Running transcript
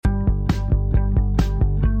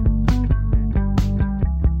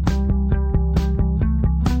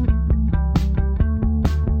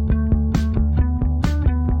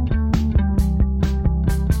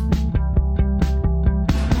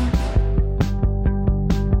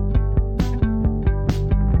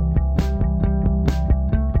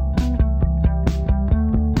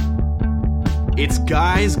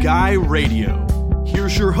Guys Guy Radio.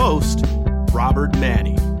 Here's your host, Robert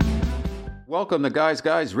Manni. Welcome to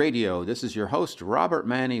Guys Radio. This is your host, Robert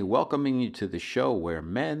Manni, welcoming you to the show where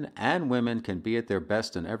men and women can be at their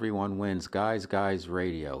best and everyone wins. Guys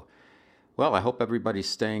Radio. Well, I hope everybody's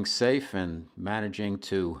staying safe and managing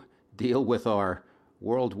to deal with our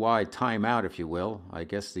worldwide timeout, if you will. I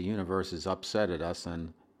guess the universe is upset at us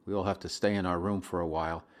and we all have to stay in our room for a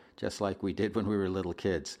while, just like we did when we were little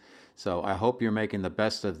kids. So I hope you're making the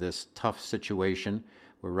best of this tough situation.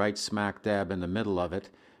 We're right smack dab in the middle of it.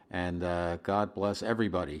 And God bless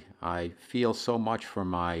everybody. I feel so much for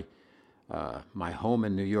my home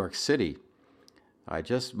in New York City. I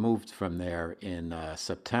just moved from there in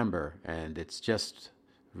September, and it's just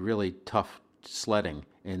really tough sledding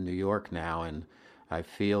in New York now. And I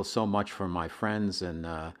feel so much for my friends and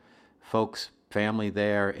folks, family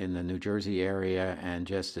there in the New Jersey area, and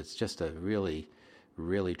it's just a really,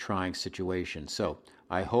 really trying situation. So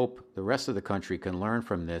I hope the rest of the country can learn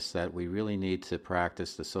from this that we really need to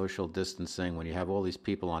practice the social distancing. When you have all these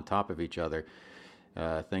people on top of each other,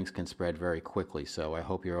 things can spread very quickly. So I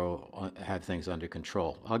hope you all have things under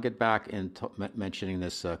control. I'll get back into mentioning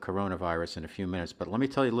this coronavirus in a few minutes, but let me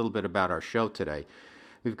tell you a little bit about our show today.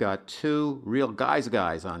 We've got two real guys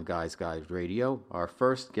on Guys Radio. Our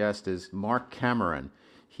first guest is Mark Cameron.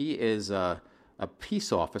 He is a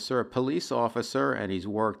peace officer, a police officer, and he's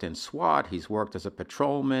worked in SWAT, he's worked as a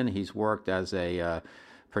patrolman, he's worked as a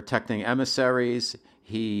protecting emissaries.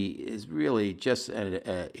 He is really just,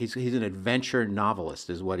 he's an adventure novelist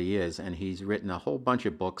is what he is, and he's written a whole bunch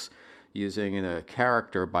of books using a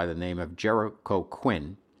character by the name of Jericho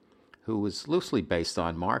Quinn, who was loosely based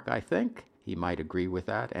on Mark, I think. He might agree with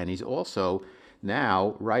that, and he's also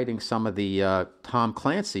now writing some of the Tom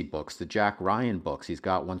Clancy books, the Jack Ryan books. He's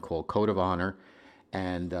got one called Code of Honor,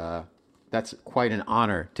 and that's quite an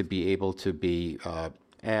honor to be able to be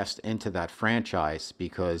asked into that franchise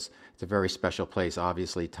because it's a very special place.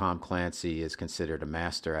 Obviously, Tom Clancy is considered a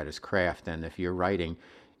master at his craft, and if you're writing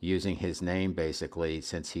using his name, basically,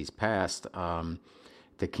 since he's passed,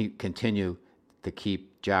 to continue to keep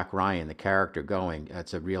Jack Ryan, the character, going,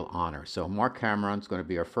 that's a real honor. So Mark Cameron's going to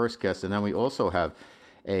be our first guest, and then we also have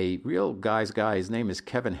a real guy. His name is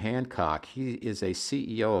Kevin Hancock. He is a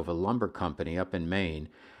CEO of a lumber company up in Maine,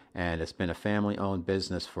 and it's been a family-owned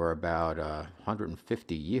business for about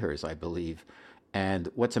 150 years, I believe. And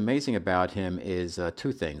what's amazing about him is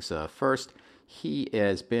two things. First, he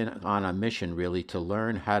has been on a mission really to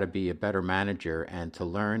learn how to be a better manager and to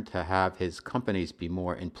learn to have his companies be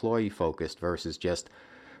more employee-focused versus just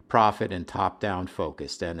profit and top-down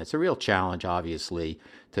focused. And it's a real challenge, obviously,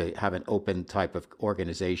 to have an open type of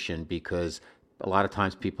organization because a lot of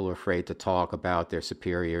times people are afraid to talk about their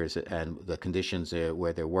superiors and the conditions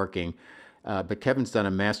where they're working. But Kevin's done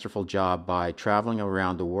a masterful job by traveling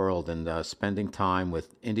around the world and spending time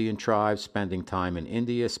with Indian tribes, spending time in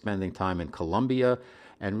India, spending time in Colombia,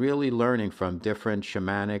 and really learning from different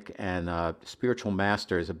shamanic and spiritual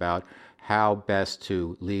masters about how best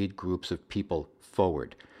to lead groups of people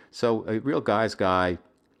forward. So a real guy's guy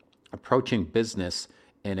approaching business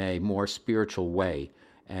in a more spiritual way.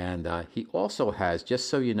 And he also has, just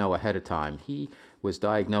so you know ahead of time, he was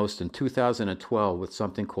diagnosed in 2012 with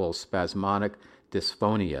something called spasmodic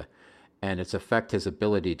dysphonia, and it's affect his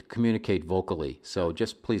ability to communicate vocally. So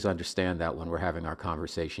just please understand that when we're having our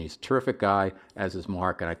conversation. He's a terrific guy, as is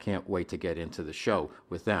Mark, and I can't wait to get into the show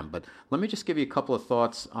with them. But let me just give you a couple of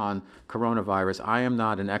thoughts on coronavirus. I am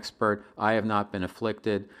not an expert. I have not been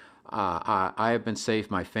afflicted. I have been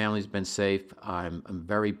safe. My family's been safe. I'm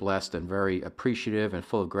very blessed and very appreciative and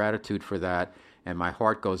full of gratitude for that. And my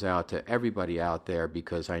heart goes out to everybody out there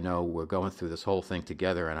because I know we're going through this whole thing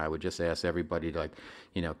together. And I would just ask everybody to,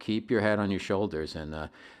 keep your head on your shoulders. And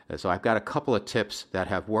so I've got a couple of tips that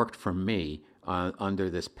have worked for me under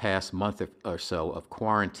this past month or so of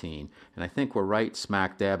quarantine. And I think we're right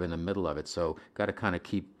smack dab in the middle of it. So got to kind of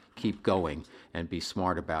keep going and be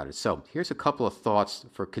smart about it. So here's a couple of thoughts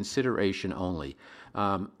for consideration only.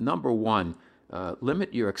 Number one,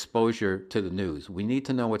 limit your exposure to the news. We need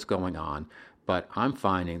to know what's going on, but I'm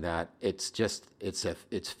finding that it's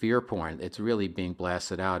fear porn. It's really being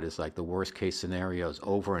blasted out as like the worst case scenarios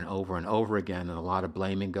over and over and over again, and a lot of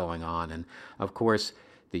blaming going on. And of course,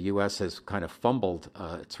 the U.S. has kind of fumbled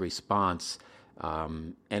its response.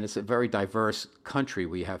 And it's a very diverse country.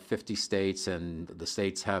 We have 50 states, and the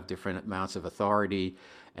states have different amounts of authority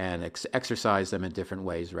and exercise them in different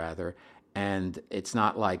ways, rather. And it's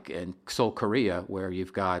not like in Seoul, Korea, where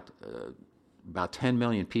you've got about 10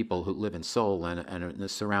 million people who live in Seoul, and in the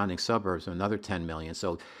surrounding suburbs, another 10 million.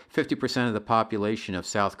 So 50% of the population of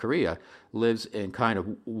South Korea lives in kind of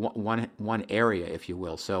one area, if you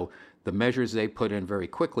will. So the measures they put in very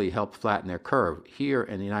quickly help flatten their curve. Here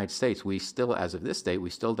in the United States, we still, as of this date, we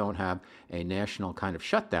still don't have a national kind of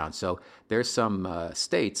shutdown. So there's some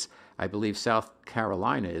states, I believe South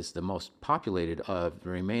Carolina is the most populated of the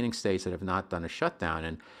remaining states that have not done a shutdown.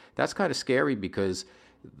 And that's kind of scary because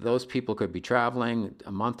those people could be traveling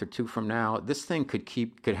a month or two from now. This thing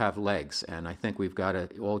could have legs, and I think we've got to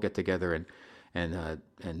all get together and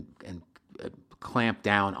clamp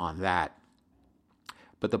down on that.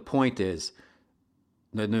 But the point is,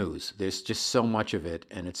 the news. There's just so much of it,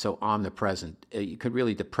 and it's so omnipresent. It could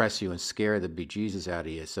really depress you and scare the bejesus out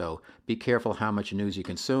of you. So be careful how much news you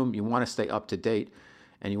consume. You want to stay up to date,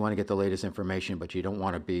 and you want to get the latest information, but you don't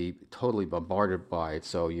want to be totally bombarded by it.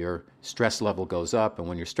 So your stress level goes up, and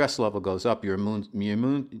when your stress level goes up, your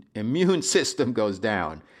immune system goes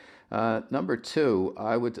down. Number two,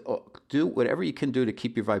 I would do whatever you can do to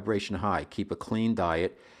keep your vibration high. Keep a clean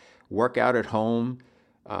diet. Work out at home.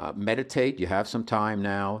 Meditate. You have some time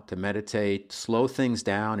now to meditate. Slow things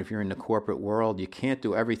down. If you're in the corporate world, you can't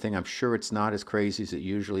do everything. I'm sure it's not as crazy as it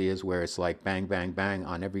usually is, where it's like bang, bang, bang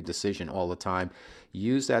on every decision all the time.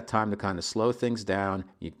 Use that time to kind of slow things down.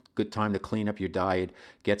 Good time to clean up your diet,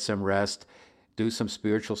 get some rest, do some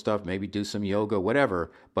spiritual stuff, maybe do some yoga,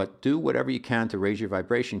 whatever. But do whatever you can to raise your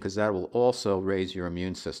vibration, because that will also raise your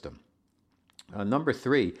immune system. Number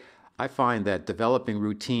three, I find that developing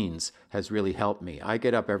routines has really helped me. I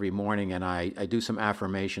get up every morning and I do some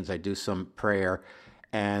affirmations, I do some prayer,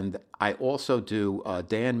 and I also do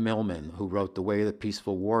Dan Millman, who wrote The Way of the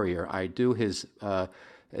Peaceful Warrior. I do his,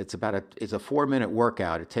 it's a 4-minute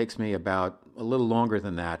workout. It takes me about a little longer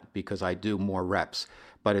than that because I do more reps,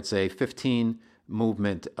 but it's a 15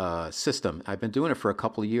 movement system. I've been doing it for a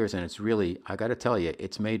couple of years, and it's really, I got to tell you,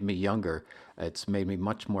 it's made me younger. It's made me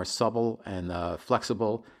much more supple and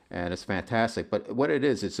flexible, and it's fantastic. But what it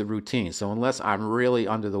is, it's a routine. So unless I'm really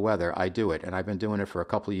under the weather, I do it. And I've been doing it for a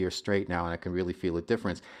couple of years straight now, and I can really feel a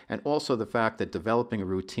difference. And also the fact that developing a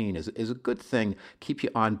routine is a good thing, keep you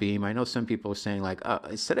on beam. I know some people are saying like,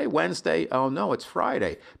 is today Wednesday? Oh no, it's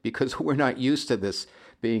Friday, because we're not used to this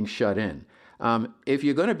being shut in. If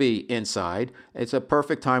you're going to be inside, it's a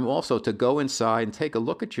perfect time also to go inside and take a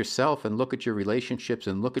look at yourself and look at your relationships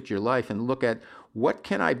and look at your life and look at what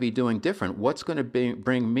can I be doing different? What's going to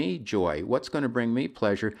bring me joy? What's going to bring me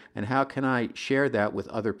pleasure? And how can I share that with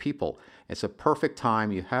other people? It's a perfect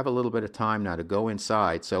time. You have a little bit of time now to go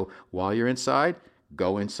inside. So while you're inside,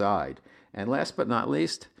 go inside. And last but not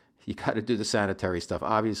least, you got to do the sanitary stuff.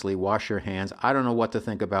 Obviously, wash your hands. I don't know what to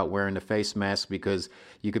think about wearing the face mask, because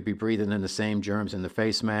you could be breathing in the same germs in the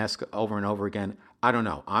face mask over and over again. I don't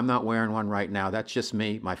know. I'm not wearing one right now. That's just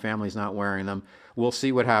me. My family's not wearing them. We'll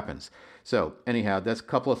see what happens. So anyhow, that's a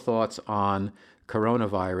couple of thoughts on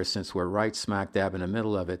coronavirus, since we're right smack dab in the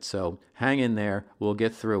middle of it. So hang in there. We'll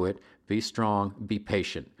get through it. Be strong. Be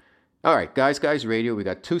patient. All right, Guys Radio, we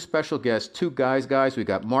got two special guests, two guys. We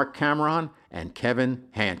got Mark Cameron and Kevin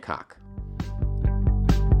Hancock.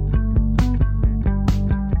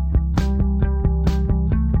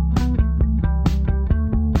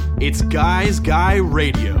 It's Guy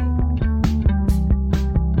Radio.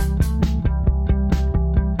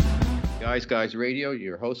 Guys Radio,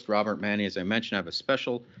 your host, Robert Manny. As I mentioned, I have a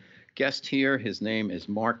special guest here. His name is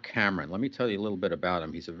Mark Cameron. Let me tell you a little bit about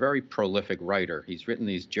him. He's a very prolific writer. He's written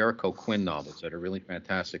these Jericho Quinn novels that are really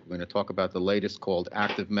fantastic. We're going to talk about the latest, called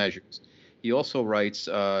Active Measures. He also writes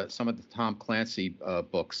some of the Tom Clancy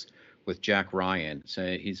books with Jack Ryan.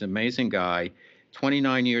 So he's an amazing guy.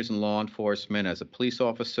 29 years in law enforcement as a police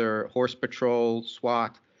officer, horse patrol,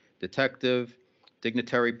 SWAT, detective,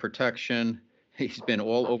 dignitary protection. He's been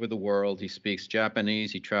all over the world. He speaks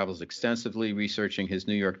Japanese. He travels extensively, researching his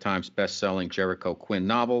New York Times best-selling Jericho Quinn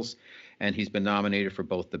novels, and he's been nominated for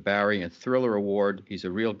both the Barry and Thriller Award. He's a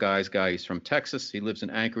real guy. He's from Texas. He lives in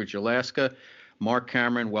Anchorage, Alaska. Mark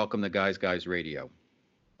Cameron, welcome to Guys Radio.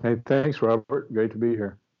 Hey, thanks, Robert. Great to be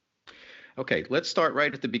here. Okay, let's start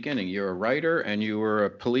right at the beginning. You're a writer and you were a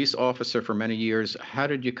police officer for many years. How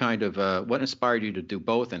did you what inspired you to do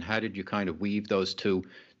both, and how did you kind of weave those two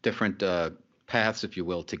different paths, if you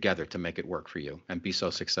will, together to make it work for you and be so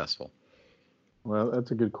successful? Well,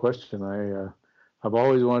 that's a good question. I've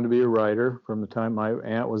always wanted to be a writer from the time my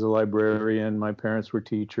aunt was a librarian, my parents were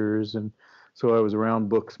teachers, and so I was around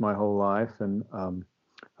books my whole life. And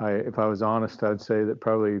if I was honest, I'd say that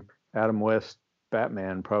probably Adam West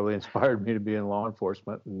Batman probably inspired me to be in law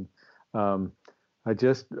enforcement. And I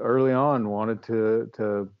just early on wanted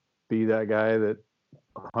to be that guy that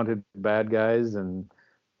hunted bad guys and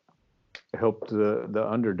helped the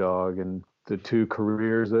underdog. And the two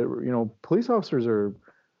careers that, police officers are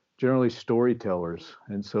generally storytellers.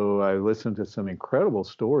 And so I listened to some incredible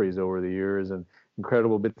stories over the years and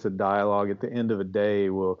incredible bits of dialogue. At the end of a day,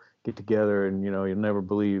 we'll get together and, you'll never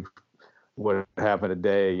believe what happened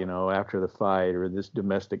today, after the fight or this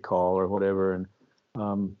domestic call or whatever.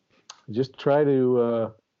 And just try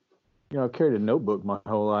to, I carried a notebook my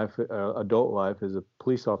whole life, adult life, as a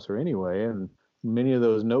police officer anyway. And many of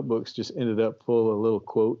those notebooks just ended up full of little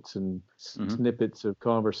quotes and snippets of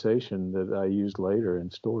conversation that I used later in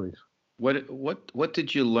stories. What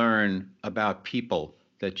did you learn about people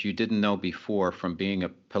that you didn't know before from being a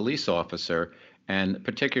police officer, and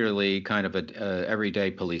particularly kind of a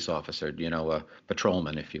everyday police officer, a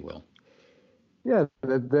patrolman, if you will? Yeah,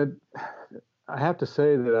 that I have to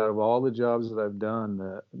say that out of all the jobs that I've done,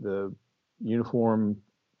 the uniform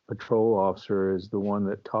patrol officer is the one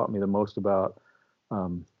that taught me the most about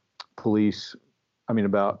police. I mean,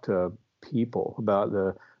 about people.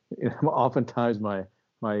 About oftentimes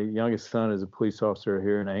my youngest son is a police officer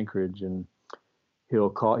here in Anchorage, and he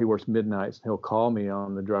works midnights, and he'll call me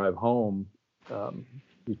on the drive home.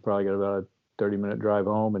 He's probably got about a 30-minute drive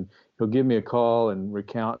home, and he'll give me a call and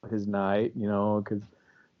recount his night, because,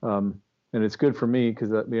 and it's good for me because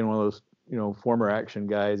being one of those, former action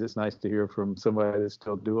guys, it's nice to hear from somebody that's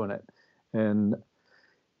still doing it. And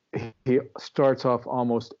he starts off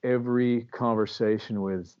almost every conversation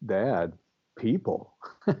with Dad, people.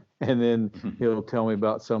 And then he'll tell me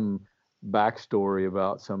about some backstory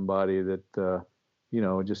about somebody that,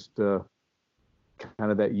 just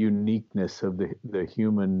kind of that uniqueness of the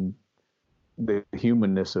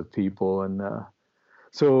humanness of people. And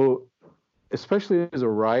so especially as a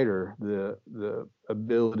writer, the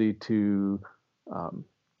ability to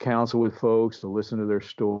counsel with folks, to listen to their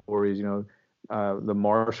stories, the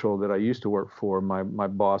marshal that I used to work for, my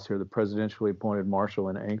boss here, the presidentially appointed marshal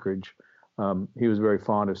in Anchorage, he was very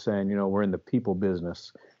fond of saying, we're in the people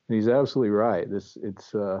business. And he's absolutely right.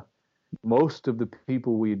 It's most of the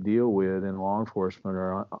people we deal with in law enforcement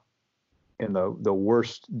are in the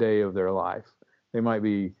worst day of their life. They might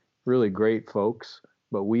be really great folks,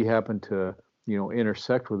 but we happen to,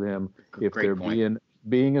 intersect with them if they're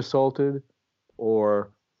being assaulted,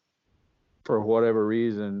 or for whatever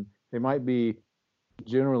reason. They might be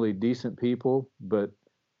generally decent people, but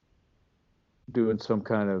doing some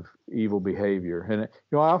kind of evil behavior. And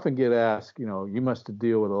I often get asked, you must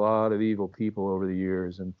deal with a lot of evil people over the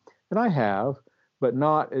years, and I have, but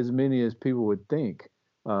not as many as people would think.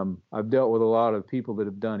 I've dealt with a lot of people that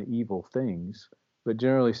have done evil things, but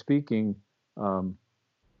generally speaking,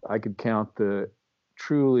 I could count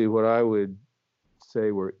truly what I would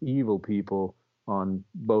say were evil people on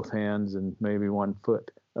both hands and maybe one foot.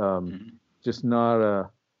 Just not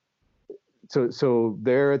so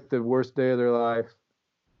they're at the worst day of their life.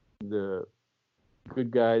 The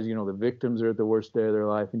good guys, the victims are at the worst day of their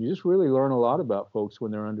life. And you just really learn a lot about folks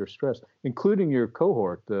when they're under stress, including your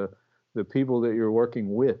cohort, the people that you're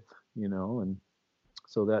working with, and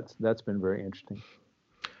so that's been very interesting.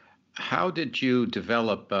 How did you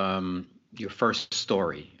develop your first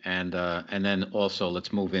story? And then also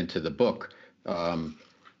let's move into the book,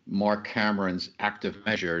 Mark Cameron's Active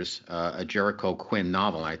Measures, a Jericho Quinn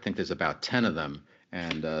novel. I think there's about 10 of them.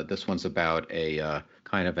 And this one's about a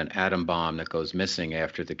kind of an atom bomb that goes missing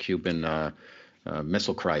after the Cuban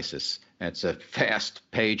Missile Crisis. And it's a fast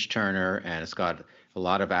page turner, and it's got a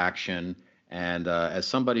lot of action. And as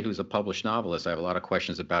somebody who's a published novelist, I have a lot of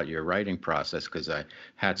questions about your writing process, because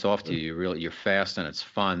hats off to you. You're fast and it's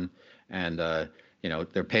fun, and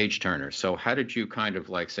they're page turners. So how did you kind of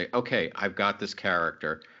like say, okay, I've got this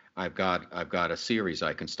character, I've got a series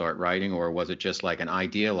I can start writing? Or was it just like an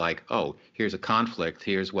idea, like, oh, here's a conflict,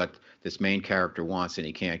 here's what this main character wants and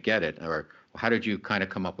he can't get it? Or how did you kind of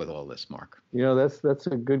come up with all this, Mark? That's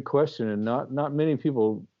a good question, and not many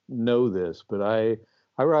people know this, but I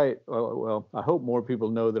write, well, I hope more people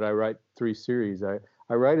know that I write 3 series. I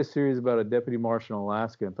write a series about a deputy marshal in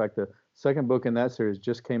Alaska. In fact, the second book in that series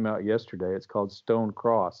just came out yesterday. It's called Stone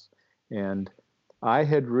Cross. And I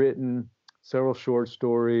had written several short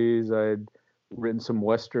stories. I had written some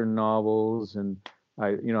Western novels, and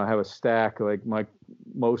I have a stack, like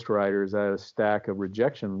most writers. I had a stack of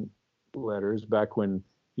rejection letters back when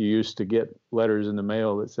you used to get letters in the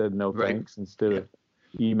mail that said no thanks instead of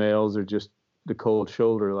emails or just the cold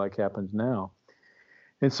shoulder like happens now.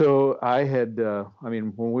 And so I had,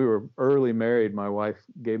 when we were early married, my wife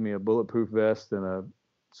gave me a bulletproof vest and a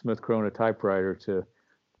Smith Corona typewriter to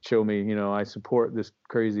show me, I support this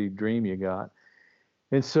crazy dream you got.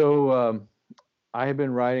 And so I had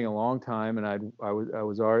been writing a long time, and I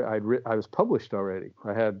was published already.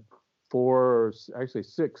 I had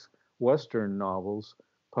 6 Western novels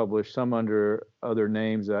published, some under other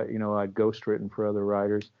names that I'd ghostwritten for other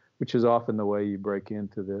writers, which is often the way you break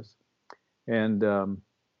into this. And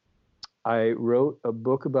I wrote a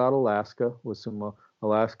book about Alaska with some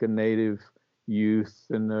Alaska Native youth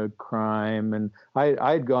and the crime, and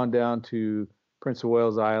I had gone down to Prince of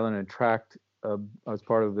Wales Island and tracked. I was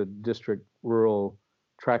part of the district rural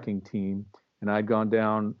tracking team, and I'd gone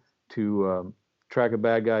down to track a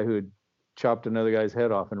bad guy who had chopped another guy's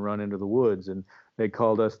head off and run into the woods. And the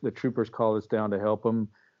troopers called us down to help them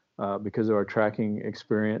because of our tracking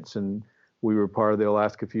experience. And we were part of the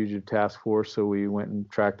Alaska Fugitive Task Force, so we went and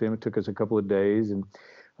tracked him. It took us a couple of days and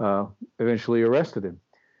eventually arrested him.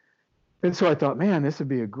 And so I thought, man, this would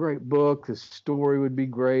be a great book. This story would be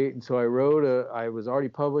great. And so I was already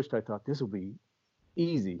published. I thought this will be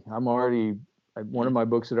easy. One of my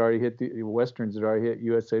books had already hit the Westerns had already hit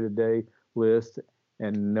USA Today list,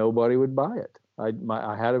 and nobody would buy it. I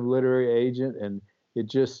had a literary agent, and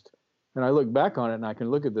I look back on it, and I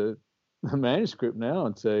can look at the manuscript now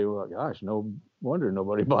and say, well, gosh, no wonder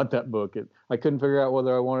nobody bought that book. I couldn't figure out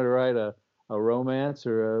whether I wanted to write a romance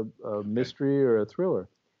or a mystery or a thriller.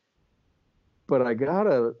 But I got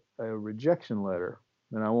a rejection letter,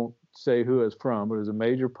 and I won't say who it's from, but it was a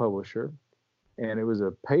major publisher, and it was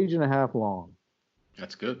a page and a half long.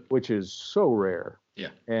 That's good. Which is so rare. Yeah.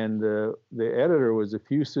 And the editor was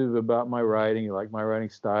effusive about my writing. He liked my writing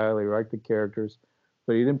style. He liked the characters,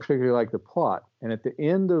 but he didn't particularly like the plot. And at the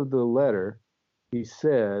end of the letter, he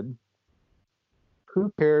said,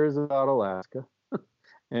 "Who cares about Alaska?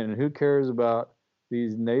 And who cares about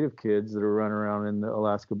these native kids that are running around in the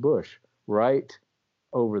Alaska bush? Write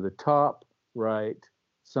over the top. Write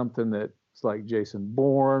something that's like Jason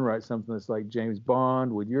Bourne. Write something that's like James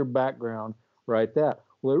Bond with your background. Write that."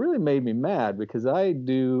 Well, it really made me mad because I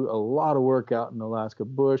do a lot of work out in the Alaska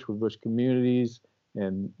bush with bush communities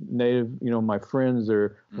and native, my friends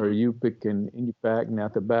are Yupik and Inupiaq and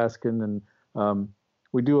Athabascan, and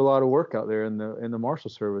we do a lot of work out there in the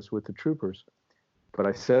Marshal Service with the troopers. But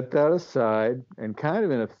I set that aside, and kind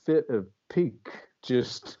of in a fit of pique,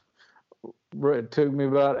 it took me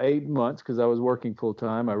about 8 months because I was working full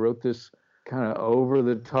time. I wrote this kind of over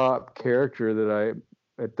the top character that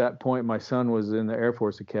at that point, my son was in the Air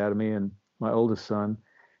Force Academy, and my oldest son,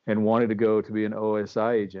 and wanted to go to be an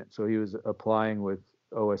OSI agent. So he was applying with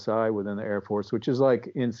OSI within the Air Force, which is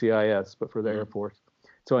like NCIS, but for the Air Force.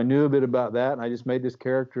 So I knew a bit about that, and I just made this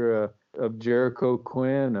character of Jericho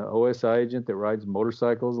Quinn, an OSI agent that rides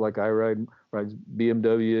motorcycles like I rides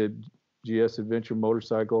BMW GS Adventure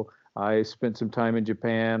motorcycle. I spent some time in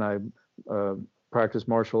Japan. I practiced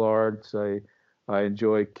martial arts. I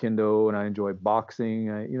enjoy kendo, and I enjoy boxing.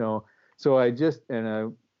 So I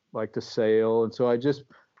like to sail, and so I just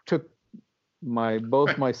took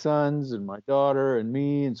both my sons and my daughter and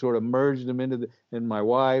me, and sort of merged them and my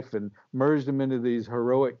wife, and merged them into these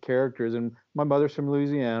heroic characters. And my mother's from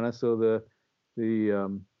Louisiana, so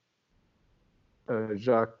the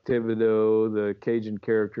Jacques Thibodeau, the Cajun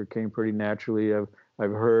character, came pretty naturally. I've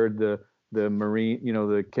heard the Marine,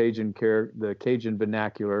 the Cajun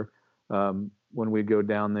vernacular. When we'd go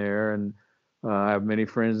down there, and I have many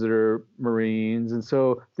friends that are Marines. And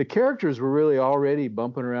so the characters were really already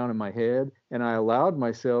bumping around in my head, and I allowed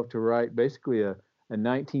myself to write basically a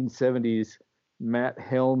 1970s Matt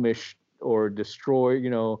Helmish or Destroy,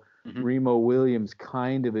 Remo Williams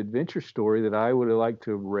kind of adventure story that I would have liked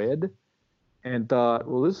to have read, and thought,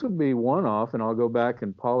 well, this would be one-off, and I'll go back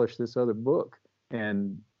and polish this other book.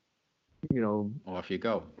 And, off you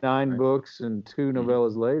go. 9 books and 2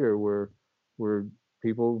 novellas later where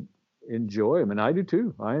people enjoy them, and I do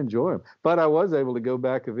too. I enjoy them. But I was able to go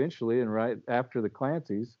back eventually and write after the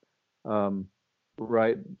Clancy's,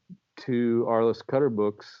 write 2 Arliss Cutter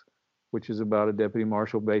books, which is about a deputy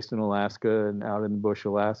marshal based in Alaska and out in bush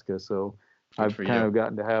Alaska. So I've kind of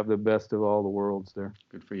gotten to have the best of all the worlds there.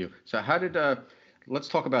 Good for you. So how did let's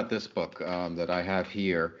talk about this book that I have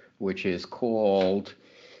here, which is called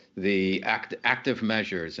The Active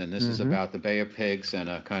Measures, and this is about the Bay of Pigs and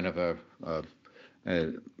a kind of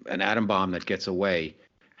an atom bomb that gets away.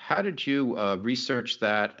 How did you research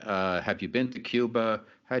that? Have you been to Cuba?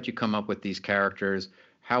 How did you come up with these characters?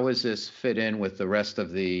 How does this fit in with the rest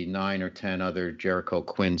of the 9 or 10 other Jericho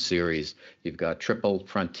Quinn series? You've got Triple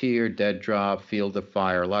Frontier, Dead Drop, Field of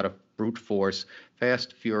Fire, a lot of brute force,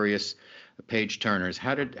 fast, furious page turners.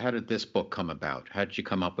 How did this book come about? How did you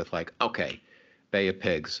come up with Bay of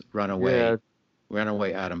Pigs, Runaway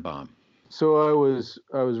Atom Bomb? So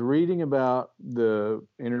I was reading about the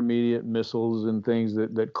intermediate missiles and things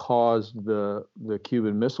that caused the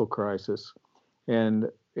Cuban Missile Crisis, and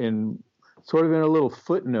in sort of in a little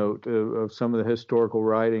footnote of some of the historical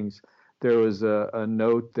writings, there was a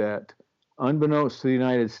note that, unbeknownst to the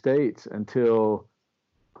United States, until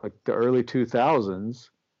like the early 2000s,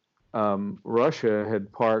 Russia had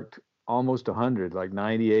parked almost 100, like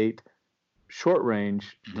 98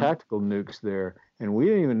 short-range tactical nukes there, and we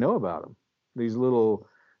didn't even know about them. These little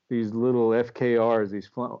FKRs, these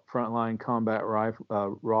frontline combat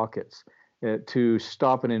rockets, to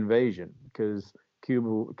stop an invasion, because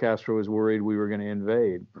Castro was worried we were going to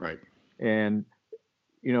invade. Right. And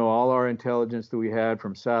all our intelligence that we had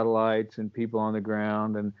from satellites and people on the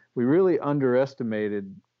ground, and we really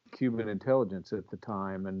underestimated Cuban intelligence at the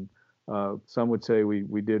time, and some would say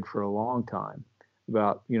we did for a long time.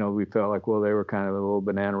 We felt like, well, they were kind of a little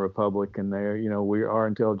banana republic, and our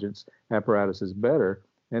intelligence apparatus is better,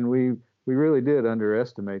 and we really did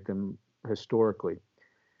underestimate them historically,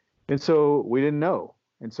 and so we didn't know,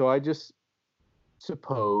 and so I just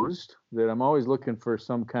supposed that I'm always looking for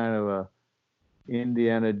some kind of a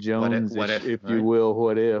Indiana Jones, if right? you will,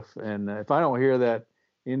 what if, and if I don't hear that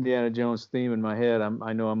Indiana Jones theme in my head,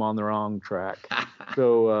 I know I'm on the wrong track.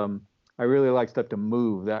 So I really like stuff to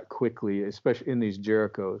move that quickly, especially in these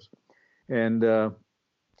Jerichos. And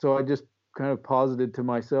so I just kind of posited to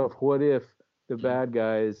myself, what if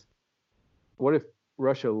what if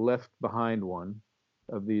Russia left behind one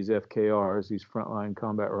of these FKRs, these frontline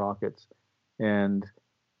combat rockets, and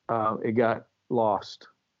it got lost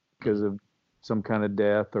because of some kind of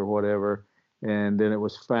death or whatever, and then it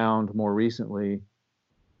was found more recently,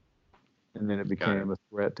 and then it became a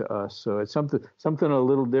threat to us. So it's something a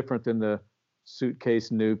little different than the suitcase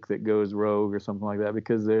nuke that goes rogue or something like that,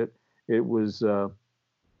 because it was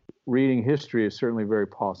reading history is certainly very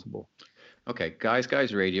possible. Okay,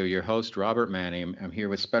 Guys Radio, your host, Robert Manny. I'm here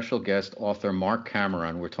with special guest author Mark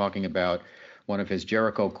Cameron. We're talking about one of his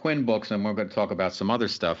Jericho Quinn books, and we're going to talk about some other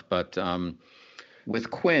stuff. But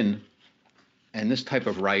with Quinn and this type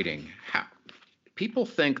of writing, people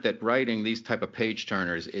think that writing these type of page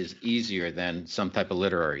turners is easier than some type of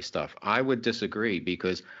literary stuff. I would disagree,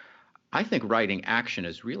 because I think writing action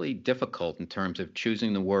is really difficult in terms of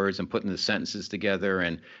choosing the words and putting the sentences together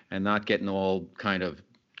and not getting all kind of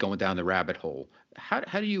going down the rabbit hole.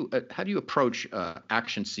 How do you approach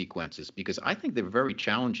action sequences? Because I think they're very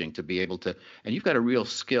challenging to be able to, and you've got a real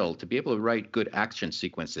skill to be able to write good action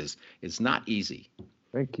sequences. It's not easy.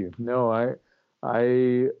 Thank you. No,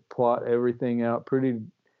 I plot everything out pretty.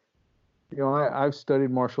 I've studied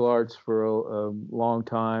martial arts for a long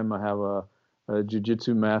time. I have a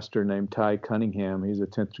jiu-jitsu master named Ty Cunningham. He's a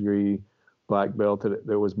 10th degree black belt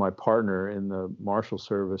that was my partner in the martial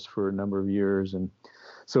service for a number of years, and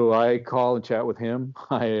so I call and chat with him.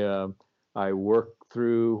 I work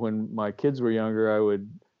through, when my kids were younger, I would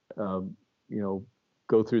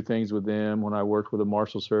go through things with them. When I worked with the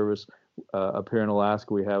martial service up here in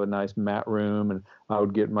Alaska, we have a nice mat room, and I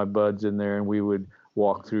would get my buds in there and we would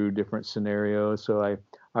walk through different scenarios. So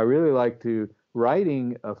I really like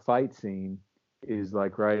writing a fight scene is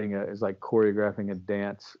like choreographing a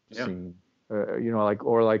dance scene,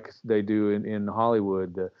 like they do in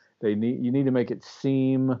Hollywood. You need to make it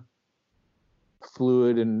seem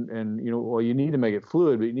fluid, and you need to make it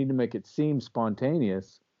fluid, but you need to make it seem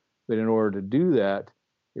spontaneous. But in order to do that,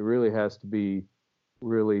 it really has to be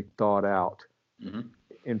really thought out. Mm-hmm.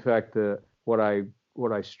 In fact, what I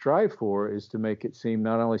strive for is to make it seem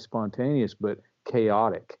not only spontaneous but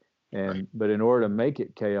chaotic. But in order to make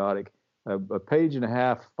it chaotic, a page and a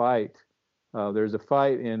half fight. There's a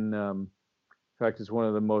fight in fact, it's one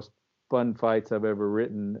of the most fun fights I've ever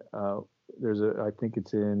written. I think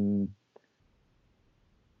it's in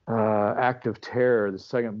Act of Terror, the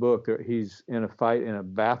second book. He's in a fight in a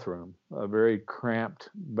bathroom, a very cramped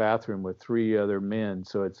bathroom with three other men.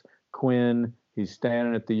 So it's Quinn. He's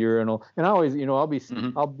standing at the urinal, and I always,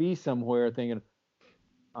 I'll be somewhere thinking,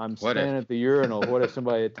 I'm standing at the urinal. What if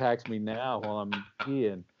somebody attacks me now while I'm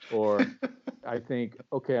peeing? Or I think,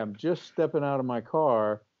 okay, I'm just stepping out of my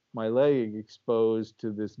car, my leg exposed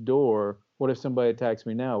to this door. What if somebody attacks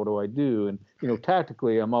me now? What do I do? And,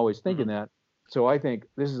 tactically, I'm always thinking that. So I think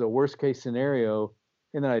this is a worst case scenario.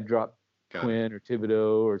 And then I drop Quinn or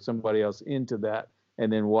Thibodeau or somebody else into that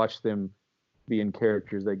and then watch them be in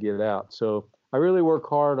characters that get out. So I really work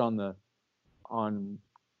hard on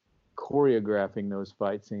choreographing those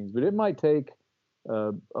fight scenes, but it might take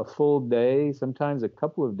a full day, sometimes a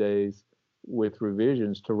couple of days with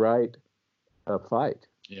revisions to write a fight.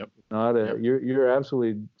 Yep. You're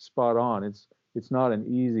absolutely spot on. It's not an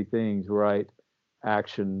easy thing to write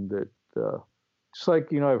action that just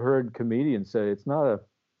like I've heard comedians say, it's not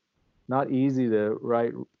easy to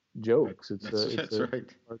write jokes. That's a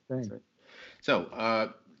right. hard thing. That's right.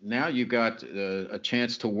 So now you got a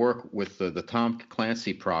chance to work with the Tom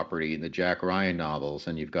Clancy property and the Jack Ryan novels,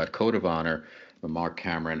 and you've got Code of Honor with Mark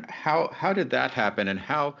Cameron. How did that happen, and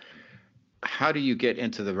how do you get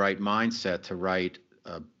into the right mindset to write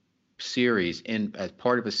a series as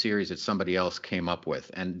part of a series that somebody else came up with?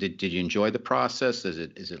 And did you enjoy the process?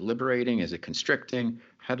 Is it liberating? Is it constricting?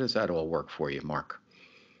 How does that all work for you, Mark?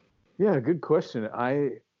 Yeah, good question.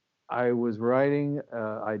 I was writing.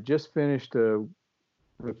 I just finished the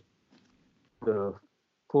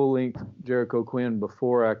full-length Jericho Quinn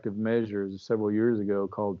Before Active Measures several years ago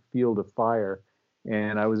called Field of Fire,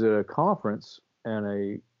 and I was at a conference,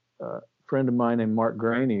 and a friend of mine named Mark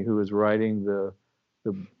Graney, who was writing the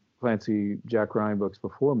Clancy Jack Ryan books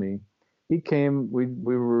before me, he came. We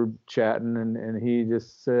were chatting, and he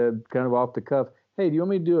just said, kind of off the cuff, "Hey, do you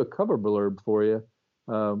want me to do a cover blurb for you?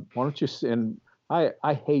 Why don't you?" And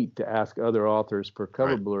I hate to ask other authors for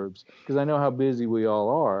cover blurbs because I know how busy we all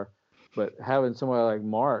are. But having somebody like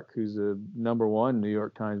Mark, who's a #1 New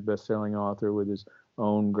York Times bestselling author with his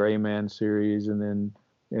own Gray Man series, and then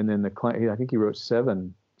I think he wrote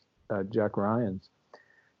 7 Jack Ryans.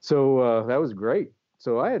 So that was great.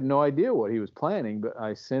 So I had no idea what he was planning, but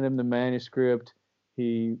I sent him the manuscript.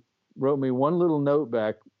 He wrote me one little note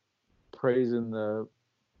back praising the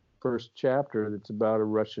first chapter that's about a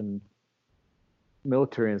Russian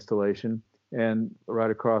military installation and right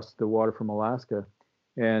across the water from Alaska.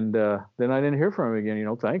 And then I didn't hear from him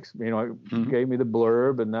again. Thanks. Gave me the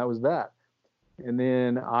blurb, and that was that. And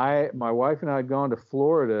then my wife and I had gone to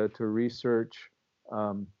Florida to research.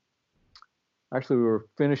 Actually, we were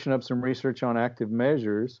finishing up some research on active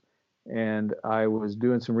measures, and I was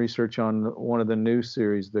doing some research on one of the new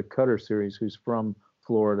series, the Cutter series, who's from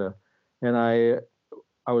Florida. And I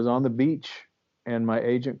was on the beach, and my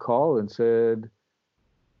agent called and said,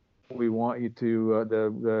 "We want you to."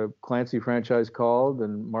 The Clancy franchise called,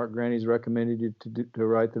 and Mark Graney's recommended you to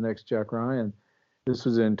write the next Jack Ryan. This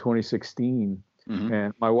was in 2016. Mm-hmm.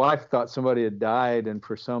 And my wife thought somebody had died, and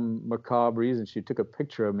for some macabre reason, she took a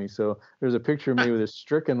picture of me. So there's a picture of me with a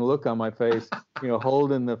stricken look on my face,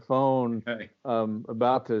 holding the phone,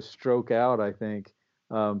 about to stroke out, I think.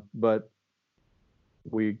 But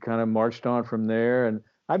we kind of marched on from there. And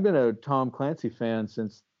I've been a Tom Clancy fan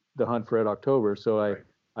since The Hunt for Red October, so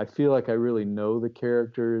I feel like I really know the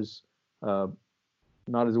characters, not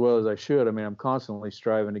as well as I should. I mean, I'm constantly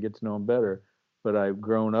striving to get to know them better. But I've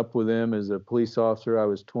grown up with him as a police officer. I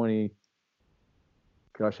was I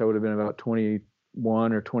would have been about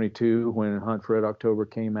 21 or 22 when Hunt for Red October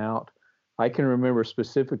came out. I can remember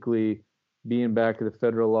specifically being back at the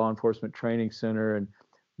Federal Law Enforcement Training Center, and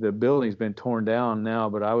the building's been torn down now,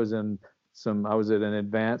 but I was at an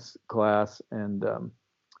advanced class, and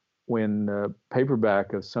when the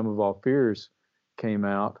paperback of Sum of All Fears came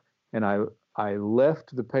out, and I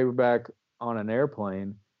left the paperback on an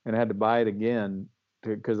airplane and I had to buy it again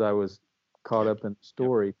because I was caught up in the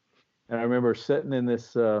story. And I remember sitting in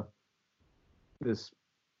this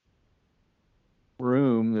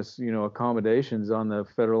room, accommodations on the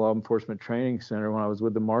Federal Law Enforcement Training Center when I was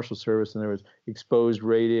with the Marshal Service, and there was exposed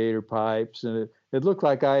radiator pipes, and it looked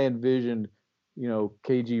like I envisioned,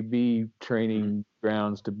 KGB training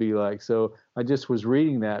grounds to be like. So I just was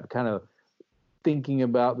reading that, kind of thinking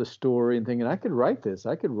about the story and thinking, I could write this.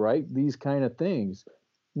 I could write these kind of things.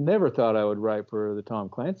 Never thought I would write for the Tom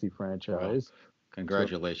Clancy franchise. Well,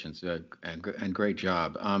 congratulations, and great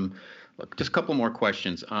job. Look, just a couple more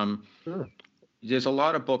questions. Sure. There's a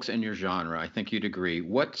lot of books in your genre. I think you'd agree.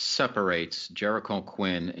 What separates Jericho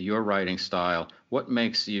Quinn, your writing style? What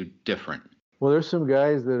makes you different? Well, there's some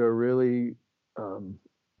guys that are really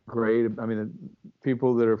great. I mean,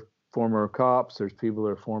 people that are former cops. There's people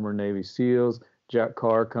that are former Navy SEALs. Jack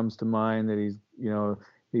Carr comes to mind. That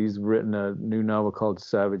he's written a new novel called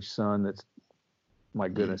Savage Son. That's, my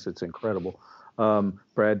goodness, it's incredible.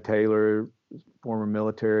 Brad Taylor, former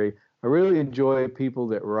military. I really enjoy people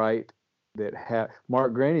that write that have.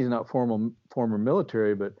 Mark Graney's not former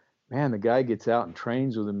military, but man, the guy gets out and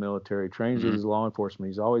trains with the military, trains with his law enforcement.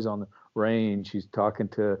 He's always on the range. He's talking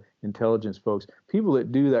to intelligence folks, people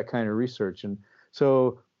that do that kind of research. And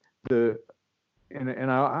so I'm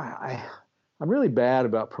really bad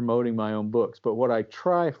about promoting my own books, but what I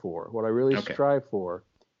really strive for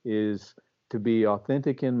is to be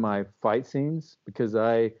authentic in my fight scenes, because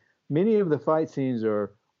many of the fight scenes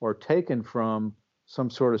are taken from some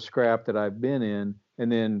sort of scrap that I've been in and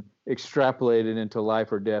then extrapolated into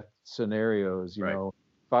life or death scenarios. You know,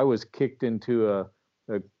 if I was kicked into a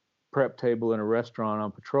prep table in a restaurant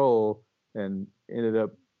on patrol and ended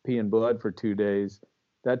up peeing blood for 2 days.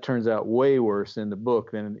 That turns out way worse in the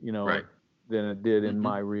book than Right. than it did in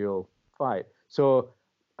my real fight. So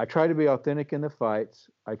I try to be authentic in the fights.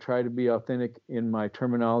 I try to be authentic in my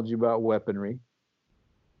terminology about weaponry.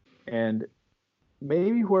 And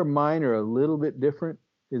maybe where mine are a little bit different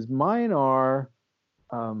is mine are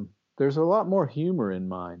there's a lot more humor in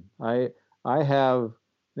mine. I have,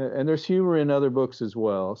 and there's humor in other books as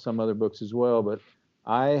well, some other books as well, but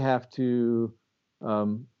I have to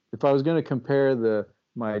if I was going to compare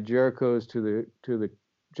my Jerichos to the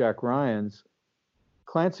Jack Ryans,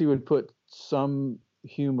 Clancy would put some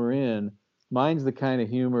humor in. Mine's the kind of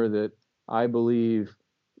humor that I believe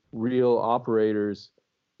real operators,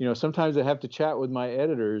 sometimes I have to chat with my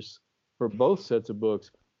editors for both sets of books.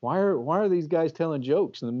 Why are these guys telling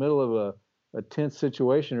jokes in the middle of a tense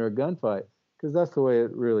situation or a gunfight? Because that's the way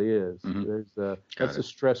it really is. That's a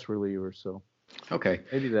stress reliever. So okay,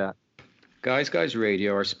 maybe that. Guys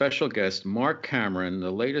Radio, our special guest, Mark Cameron. The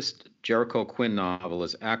latest Jericho Quinn novel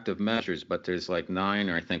is Active Measures, but there's like 9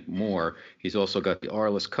 or I think more. He's also got the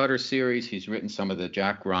Arliss Cutter series. He's written some of the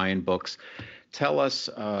Jack Ryan books. Tell us,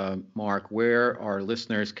 Mark, where our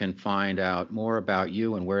listeners can find out more about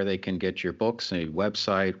you and where they can get your books, a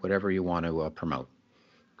website, whatever you want to promote.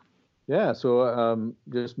 Yeah, so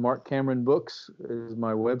just Mark Cameron Books is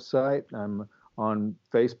my website. I'm on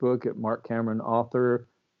Facebook at Mark Cameron Author.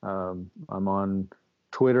 I'm on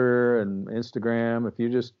Twitter and Instagram. If you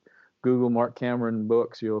just Google Mark Cameron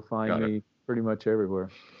Books, you'll find me pretty much everywhere.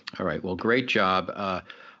 All right. Well, great job.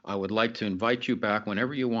 I would like to invite you back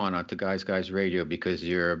whenever you want onto Guys Radio because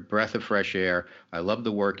you're a breath of fresh air. I love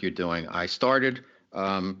the work you're doing. I started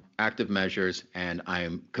Active Measures, and I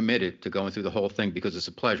am committed to going through the whole thing because it's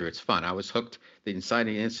a pleasure. It's fun. I was hooked. The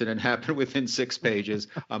inciting incident happened within 6 pages.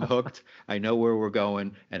 I'm hooked. I know where we're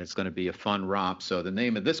going, and it's going to be a fun romp. So the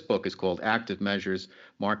name of this book is called Active Measures.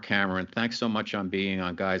 Mark Cameron, thanks so much on being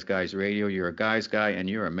on Guys Radio. You're a guy's guy, and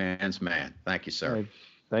you're a man's man. Thank you, sir.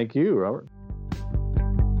 Thank you, Robert.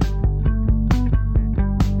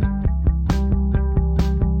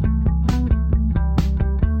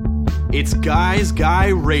 It's Guy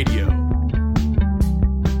Radio.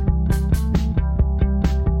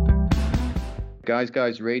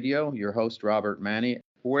 Guys Radio, your host, Robert Manny.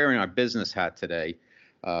 We're wearing our business hat today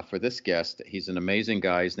for this guest. He's an amazing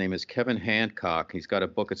guy. His name is Kevin Hancock. He's got a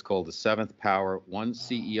book. It's called The Seventh Power, One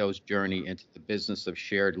CEO's Journey into the Business of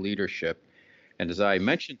Shared Leadership. And as I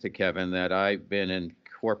mentioned to Kevin that I've been in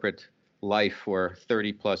corporate life for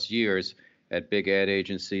 30 plus years at big ad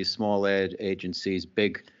agencies, small ad agencies,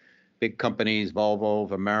 big companies, Volvo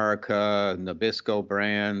of America, Nabisco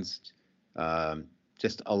brands,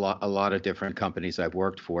 just a lot of different companies I've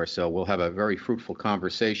worked for. So we'll have a very fruitful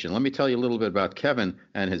conversation. Let me tell you a little bit about Kevin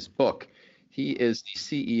and his book. He is the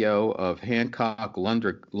CEO of Hancock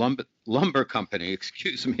Lumber Company,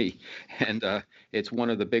 and it's one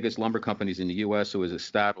of the biggest lumber companies in the U.S. It was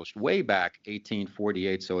established way back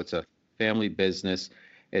 1848, so it's a family business.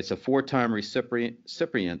 It's a 4-time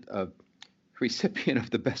recipient of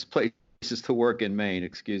the best places to work in Maine.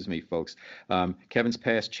 Folks. Kevin's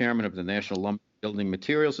past chairman of the National Lumber Building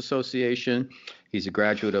Materials Association. He's a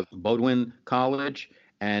graduate of Bowdoin College.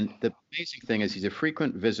 And the amazing thing is he's a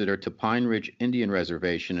frequent visitor to Pine Ridge Indian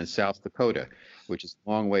Reservation in South Dakota, which is a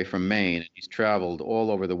long way from Maine. He's traveled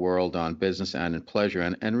all over the world on business and in pleasure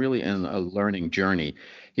and really in a learning journey.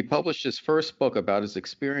 He published his first book about his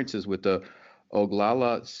experiences with the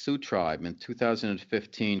Oglala Sioux Tribe in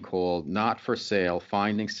 2015 called Not for Sale,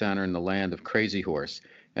 Finding Center in the Land of Crazy Horse,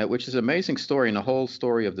 which is an amazing story. And the whole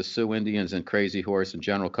story of the Sioux Indians and Crazy Horse and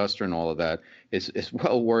General Custer and all of that is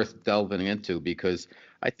well worth delving into because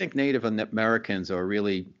I think Native Americans are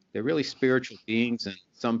really spiritual beings. And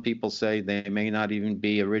some people say they may not even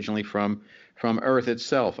be originally from Earth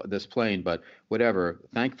itself, this plane, but whatever.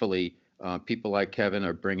 Thankfully, people like Kevin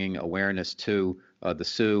are bringing awareness to the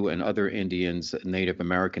Sioux and other Indians, Native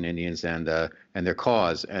American Indians, and their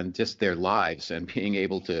cause and just their lives and being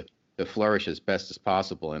able to flourish as best as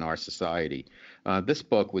possible in our society. This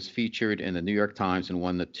book was featured in the New York Times and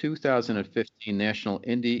won the 2015 National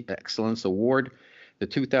Indie Excellence Award, the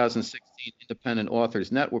 2016 Independent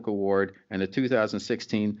Authors Network Award, and the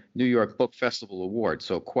 2016 New York Book Festival Award.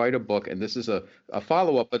 So quite a book, and this is a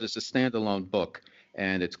follow-up, but it's a standalone book.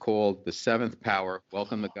 And it's called The Seventh Power.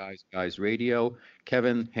 Welcome to Guys Radio,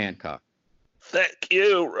 Kevin Hancock. Thank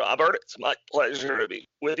you, Robert. It's my pleasure to be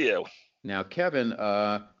with you. Now, Kevin,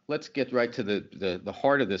 let's get right to the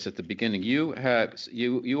heart of this at the beginning. You have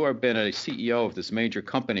been a CEO of this major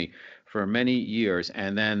company for many years,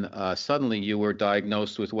 and then suddenly you were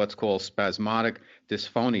diagnosed with what's called spasmodic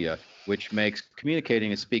dysphonia, which makes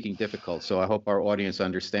communicating and speaking difficult. So I hope our audience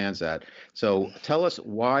understands that. So tell us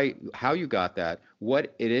how you got that,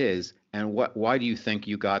 what it is, and why do you think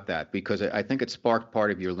you got that? Because I think it sparked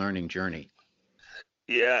part of your learning journey.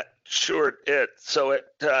 Yeah, sure it did. So in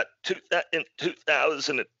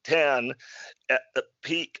 2010, at the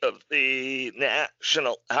peak of the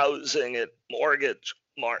national housing and mortgage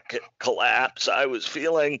market collapse, I was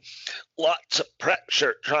feeling lots of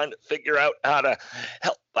pressure trying to figure out how to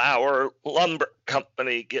help our lumber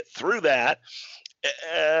company get through that.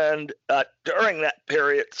 And during that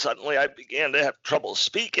period, suddenly I began to have trouble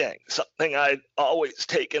speaking, something I'd always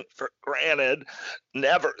taken for granted,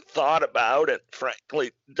 never thought about, and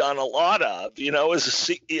frankly done a lot of. You know, as a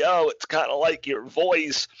CEO, it's kind of like your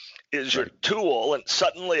voice is your tool, and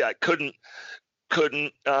suddenly I couldn't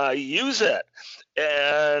use it,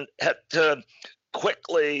 and had to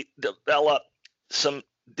quickly develop some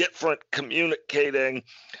different communicating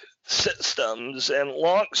systems. And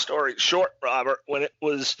long story short, Robert, when it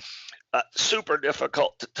was super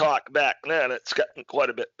difficult to talk back then, it's gotten quite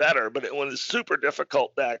a bit better, but it was super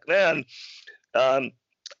difficult back then. I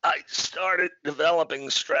started developing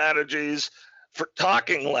strategies for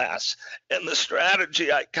talking less. And the strategy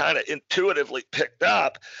I kind of intuitively picked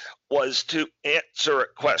up was to answer a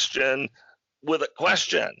question with a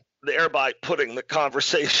question, thereby putting the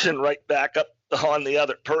conversation right back up on the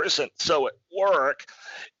other person. So at work,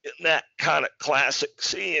 in that kind of classic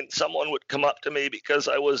scene, someone would come up to me because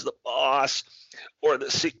I was the boss or the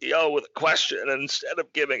CEO with a question. And instead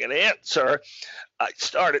of giving an answer, I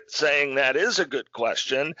started saying, that is a good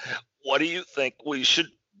question. What do you think we should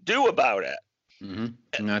do about it? Mm-hmm.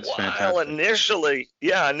 And that's while fantastic. Initially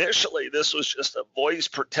this was just a voice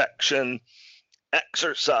protection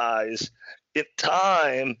exercise. In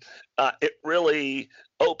time, it really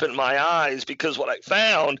opened my eyes, because what I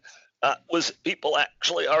found was people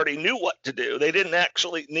actually already knew what to do. They didn't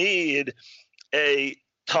actually need a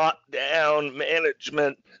top-down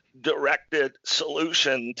management-directed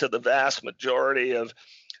solution to the vast majority of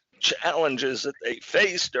challenges that they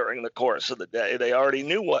face during the course of the day. They already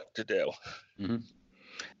knew what to do. Mm-hmm.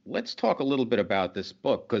 Let's talk a little bit about this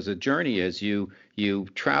book, because the journey is you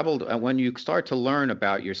traveled, when you start to learn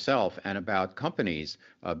about yourself and about companies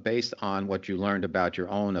based on what you learned about your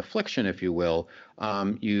own affliction, if you will.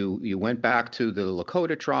 You went back to the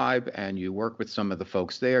Lakota tribe and you worked with some of the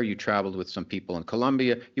folks there. You traveled with some people in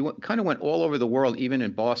Colombia. You kind of went all over the world. Even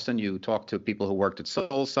in Boston, you talked to people who worked at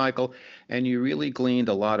SoulCycle, and you really gleaned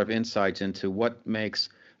a lot of insights into what makes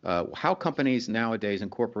how companies nowadays and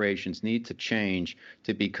corporations need to change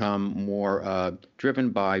to become more driven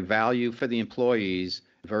by value for the employees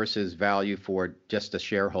versus value for just the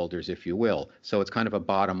shareholders, if you will. So it's kind of a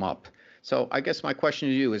bottom up. So I guess my question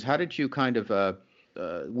to you is, how did you kind of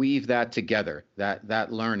weave that together,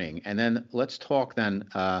 that learning? And then let's talk then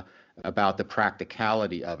about the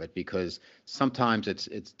practicality of it, because sometimes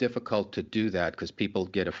it's difficult to do that because people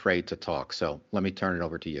get afraid to talk. So let me turn it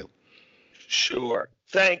over to you. Sure.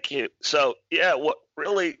 Thank you. So, what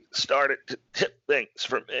really started to tip things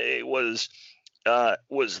for me was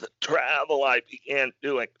the travel I began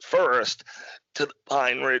doing first to the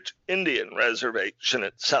Pine Ridge Indian Reservation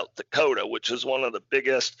in South Dakota, which is one of the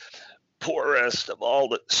biggest, poorest of all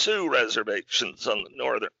the Sioux reservations on the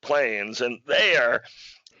Northern Plains. And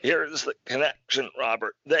here's the connection,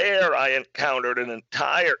 Robert. There I encountered an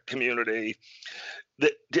entire community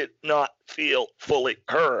that did not feel fully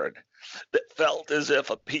heard, that felt as if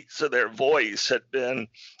a piece of their voice had been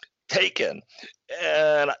taken.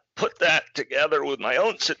 And I put that together with my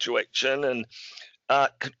own situation and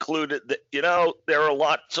concluded that, there are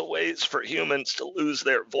lots of ways for humans to lose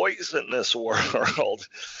their voice in this world.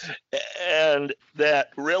 And that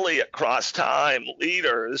really across time,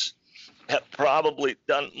 leaders have probably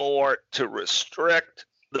done more to restrict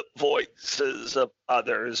the voices of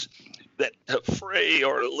others than to free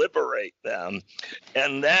or liberate them.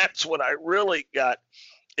 And that's when I really got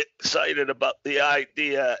excited about the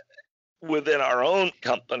idea within our own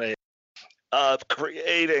company of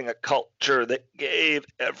creating a culture that gave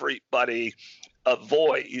everybody a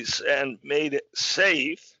voice and made it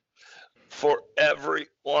safe for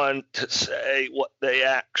everyone to say what they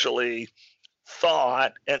actually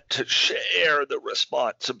thought and to share the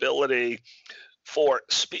responsibility for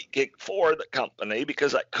speaking for the company,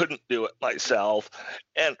 because I couldn't do it myself,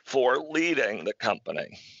 and for leading the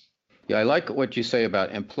company. Yeah, I like what you say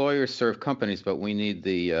about employers serve companies, but we need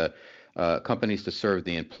the companies to serve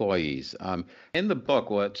the employees. In the book,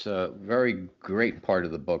 what's a very great part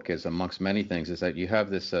of the book is, amongst many things, is that you have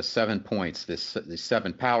this 7 points, these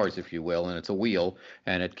 7 powers, if you will, and it's a wheel,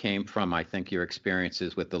 and it came from, I think, your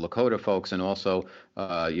experiences with the Lakota folks and also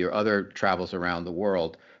your other travels around the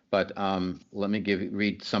world. But let me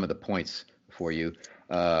read some of the points for you.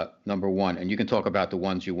 Number 1, and you can talk about the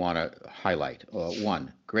ones you want to highlight.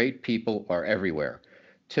 1, great people are everywhere.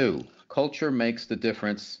 2, culture makes the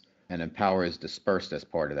difference and empower is dispersed as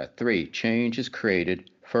part of that. 3, change is created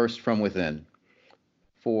first from within.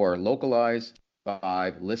 4, localize.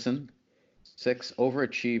 5, listen. 6,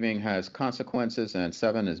 overachieving has consequences. And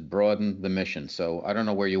 7 is broaden the mission. So I don't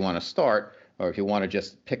know where you want to start, or if you want to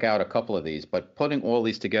just pick out a couple of these, but putting all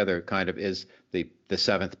these together kind of is the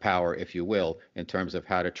 7th power, if you will, in terms of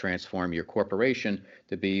how to transform your corporation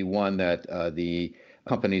to be one that the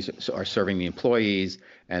companies are serving the employees,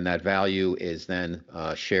 and that value is then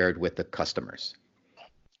shared with the customers.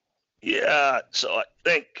 Yeah, so I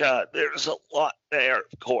think there's a lot there,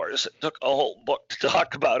 of course. It took a whole book to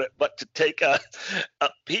talk about it, but to take a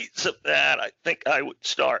piece of that, I think I would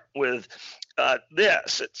start with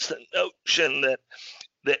this. It's the notion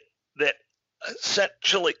that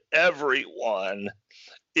essentially everyone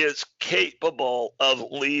is capable of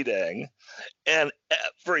leading, and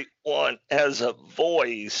everyone has a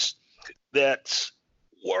voice that's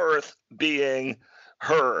worth being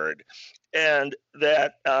heard, and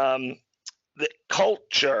that the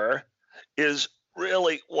culture is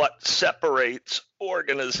really what separates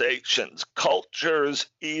organizations. Cultures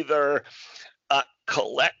either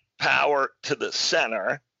collect power to the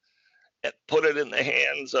center and put it in the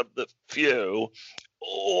hands of the few,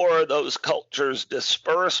 or those cultures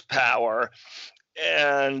disperse power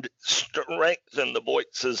and strengthen the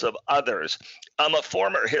voices of others. I'm a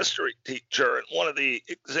former history teacher, and one of the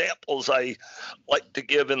examples I like to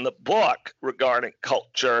give in the book regarding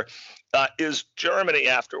culture is Germany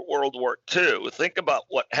after World War II. Think about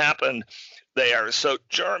what happened there. So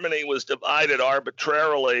Germany was divided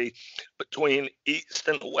arbitrarily between East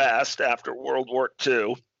and West after World War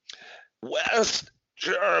II. West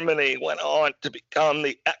Germany went on to become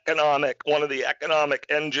one of the economic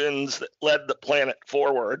engines that led the planet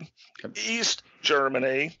forward. East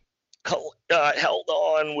Germany held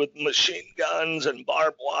on with machine guns and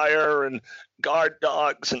barbed wire and guard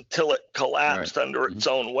dogs until it collapsed under its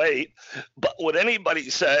own weight. But would anybody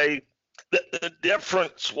say that the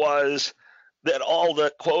difference was that all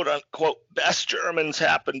the quote unquote best Germans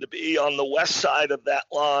happened to be on the west side of that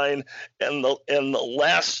line, and the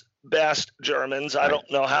less best Germans, I don't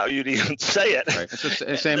know how you'd even say it. Right. It's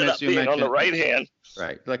the same as you mentioned on the right hand.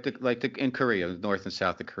 Right, like in Korea, North and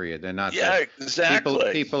South of Korea, they're not. Yeah,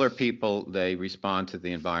 exactly. People are people. They respond to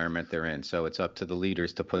the environment they're in. So it's up to the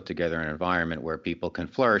leaders to put together an environment where people can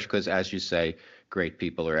flourish. Because, as you say, great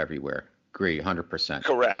people are everywhere. Agree, 100%.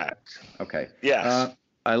 Correct. Okay. Yes.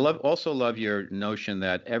 I also love your notion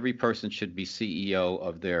that every person should be CEO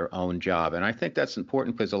of their own job, and I think that's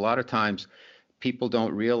important because a lot of times people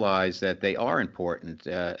don't realize that they are important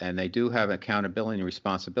and they do have accountability and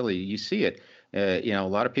responsibility. You see it. A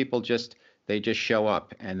lot of people just show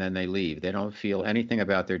up and then they leave. They don't feel anything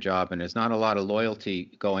about their job, and there's not a lot of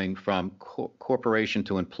loyalty going from corporation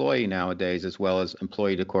to employee nowadays, as well as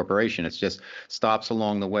employee to corporation. It's just stops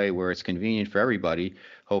along the way where it's convenient for everybody.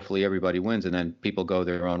 Hopefully everybody wins, and then people go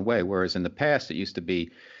their own way. Whereas in the past, it used to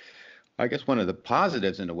be, I guess, one of the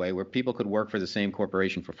positives in a way where people could work for the same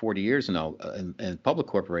corporation for 40 years in public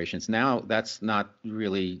corporations. Now that's not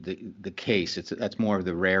really the case. That's more of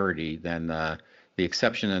the rarity than the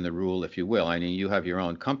exception and the rule, if you will. I mean, you have your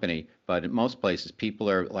own company, but in most places, people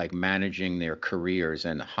are like managing their careers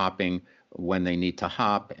and hopping when they need to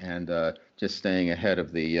hop, and just staying ahead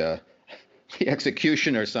of the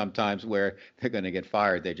executioner sometimes where they're going to get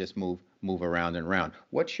fired. They just move around and around.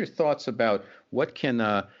 What's your thoughts about what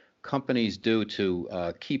can companies do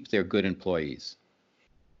to keep their good employees?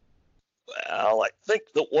 Well, I think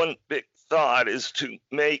the one big thought is to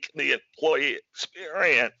make the employee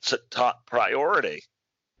experience a top priority.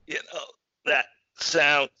 That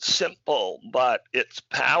sounds simple, but it's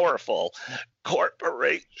powerful.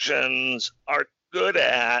 Corporations are good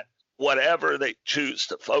at whatever they choose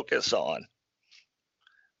to focus on.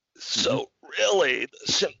 So really,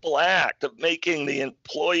 the simple act of making the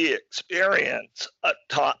employee experience a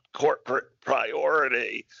top corporate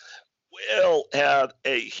priority will have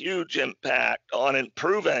a huge impact on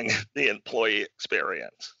improving the employee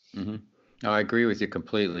experience. Mm-hmm. I agree with you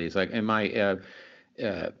completely. It's like in my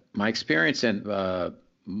experience in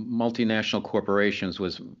multinational corporations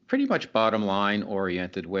was pretty much bottom line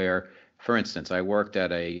oriented, where for instance, I worked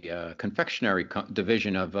at a confectionery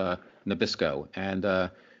division of Nabisco, and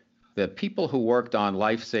the people who worked on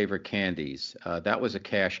Lifesaver candies, that was a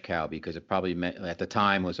cash cow because it probably at the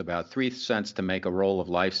time was about 3 cents to make a roll of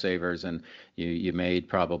Lifesavers, and you made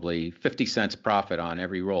probably 50 cents profit on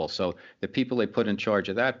every roll. So the people they put in charge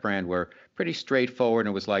of that brand were pretty straightforward,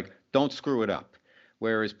 and it was like, don't screw it up.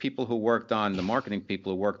 Whereas people who worked on, the marketing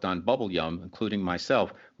people who worked on Bubble Yum, including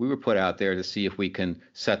myself, we were put out there to see if we can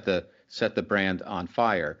set the brand on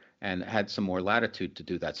fire, and had some more latitude to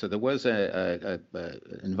do that. So there was a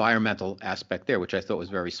environmental aspect there, which I thought was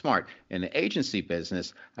very smart. In the agency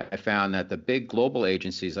business, I found that the big global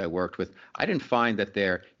agencies I worked with, I didn't find that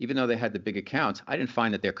even though they had the big accounts, I didn't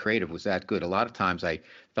find that their creative was that good. A lot of times I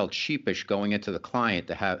felt sheepish going into the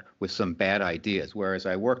client with some bad ideas, whereas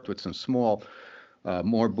I worked with some small,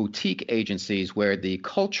 more boutique agencies where the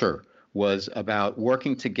culture was about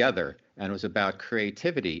working together and it was about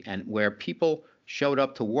creativity, and where people showed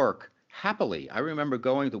up to work happily. I remember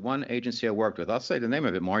going to one agency I worked with, I'll say the name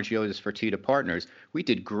of it, Margiotis Fertitta Partners. We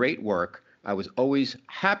did great work. I was always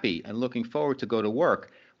happy and looking forward to go to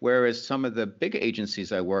work, whereas some of the big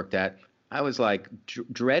agencies I worked at, I was like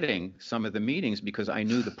dreading some of the meetings because I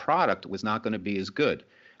knew the product was not going to be as good.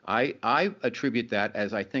 I attribute that,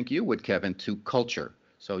 as I think you would, Kevin, to culture.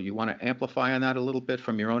 So you want to amplify on that a little bit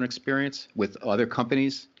from your own experience with other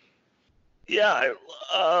companies? Yeah, I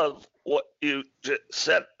love what you just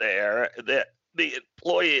said there, that the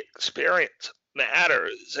employee experience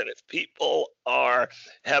matters. And if people are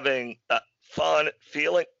having fun,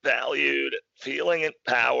 feeling valued, feeling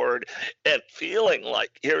empowered, and feeling like,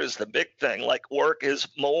 here's the big thing, like work is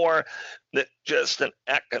more than just an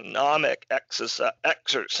economic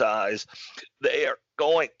exercise, they are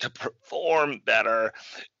going to perform better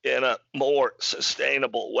in a more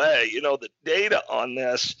sustainable way. You know, the data on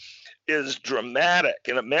this is dramatic.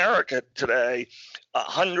 In America today,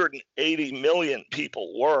 180 million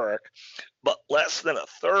people work, but less than a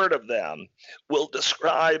third of them will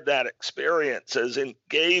describe that experience as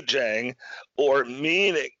engaging or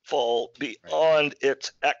meaningful beyond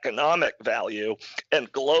its economic value.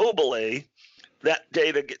 And globally, that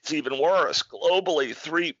data gets even worse. Globally,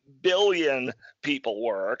 3 billion people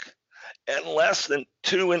work, and less than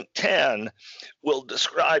 2 in 10 will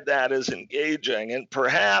describe that as engaging. And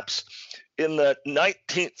perhaps in the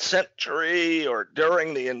 19th century or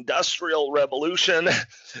during the Industrial Revolution,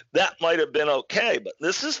 that might have been okay. But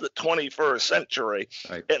this is the 21st century.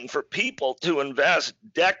 Right. And for people to invest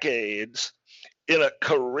decades in a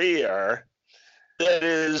career that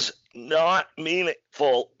is not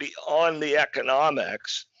meaningful beyond the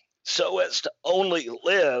economics, so as to only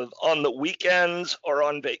live on the weekends or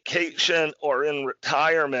on vacation or in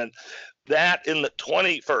retirement, that in the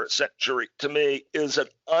 21st century, to me, is an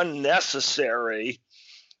unnecessary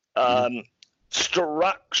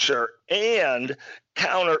structure and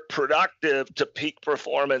counterproductive to peak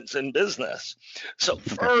performance in business. So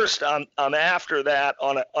first, I'm after that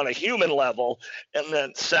on a human level, and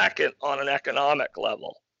then second, on an economic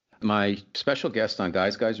level. My special guest on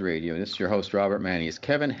Guys Guys Radio, and this is your host, Robert Manni, is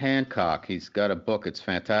Kevin Hancock. He's got a book. It's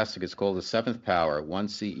fantastic. It's called The Seventh Power, One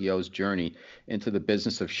CEO's Journey into the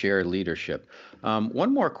Business of Shared Leadership.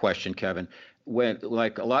 One more question, Kevin. When,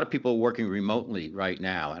 like, a lot of people are working remotely right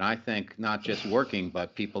now, and I think not just working,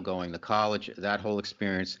 but people going to college, that whole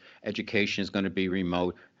experience, education is going to be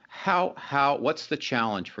remote. What's the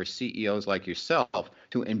challenge for CEOs like yourself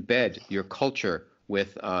to embed your culture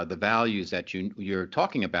with the values that you're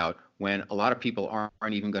talking about when a lot of people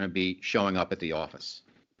aren't even going to be showing up at the office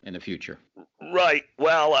in the future? Right.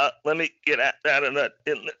 Well, let me get at that in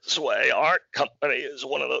this way. Our company is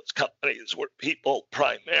one of those companies where people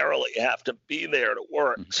primarily have to be there to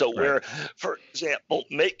work. So we're, for example,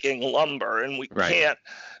 making lumber, and we can't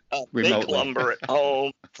make lumber at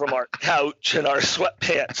home from our couch and our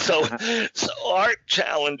sweatpants. So our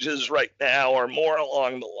challenges right now are more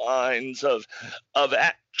along the lines of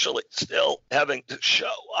actually still having to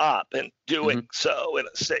show up and doing so in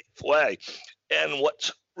a safe way. And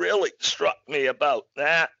what's really struck me about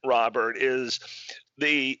that, Robert, is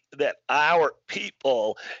that our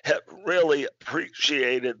people have really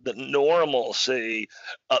appreciated the normalcy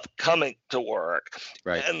of coming to work,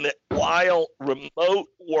 and that while remote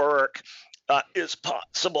work is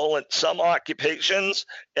possible in some occupations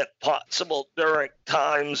and possible during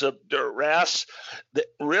times of duress, that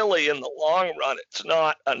really in the long run it's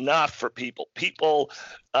not enough for people. People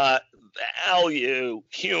value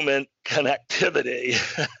human connectivity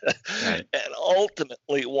and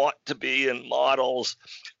ultimately want to be in models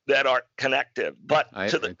that are connective. But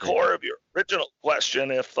to the core of your original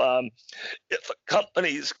question, if a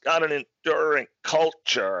company's got an enduring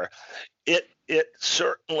culture, it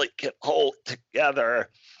certainly can hold together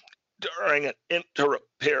during an interim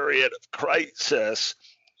period of crisis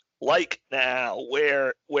like now,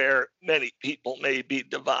 where many people may be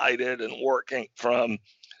divided and working from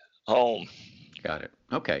home. Got it.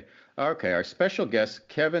 Okay. Okay. Our special guest,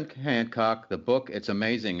 Kevin Hancock. The book, it's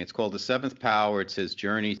amazing. It's called The Seventh Power. It's his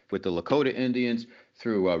journey with the Lakota Indians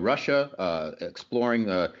through Russia, exploring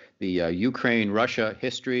the Ukraine-Russia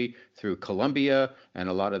history, through Colombia and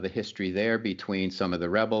a lot of the history there between some of the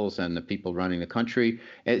rebels and the people running the country.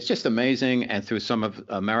 It's just amazing, and through some of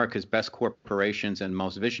America's best corporations and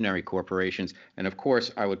most visionary corporations. And of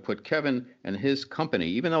course, I would put Kevin and his company,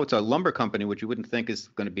 even though it's a lumber company, which you wouldn't think is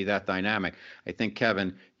going to be that dynamic. I think,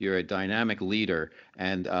 Kevin, you're a dynamic leader,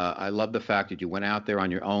 and I love the fact that you went out there on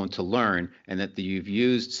your own to learn, and that you've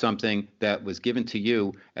used something that was given to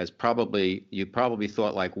you as you probably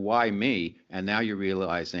thought, like, why me? And now you're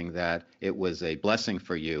realizing that it was a blessing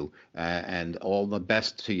for you, and all the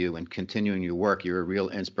best to you in continuing your work. You're a real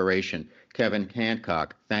inspiration. Kevin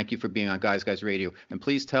Hancock, thank you for being on Guys Guys Radio. And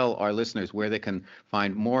please tell our listeners where they can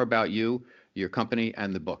find more about you, your company,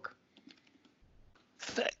 and the book.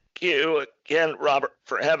 Thank you again, Robert,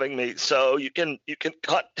 for having me. So you can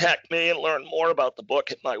contact me and learn more about the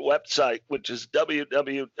book at my website, which is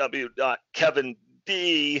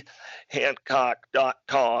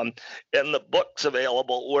www.kevindhancock.com, and the book's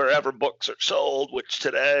available wherever books are sold, which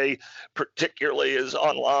today particularly is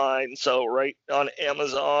online. So right on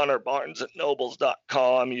Amazon or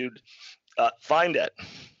barnesandnobles.com, you'd find it.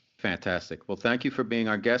 Fantastic. Well, thank you for being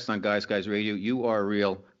our guest on Guys Guys Radio. You are a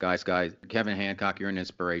real guys. Kevin Hancock, you're an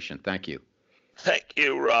inspiration. Thank you. Thank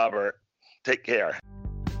you, Robert. Take care.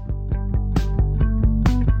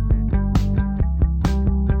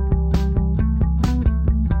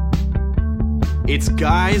 It's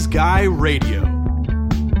Guys Guy Radio.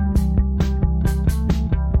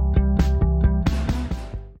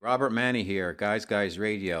 Robert Manni here, Guys Guys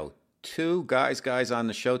Radio. 2 guys on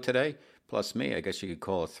the show today, plus me. I guess you could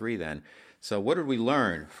call it 3 then. So what did we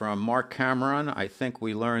learn from Mark Cameron? I think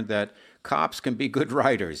we learned that cops can be good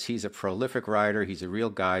writers. He's a prolific writer. He's a real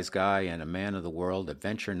guy's guy and a man of the world,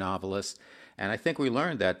 adventure novelist. And I think we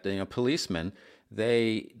learned that policemen,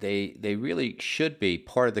 they really should be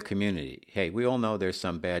part of the community. Hey, we all know there's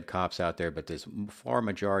some bad cops out there, but there's far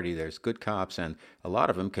majority there's good cops, and a lot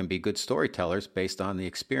of them can be good storytellers based on the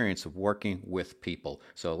experience of working with people.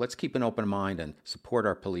 So let's keep an open mind and support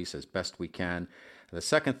our police as best we can. The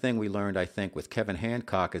second thing we learned, I think, with Kevin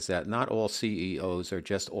Hancock is that not all CEOs are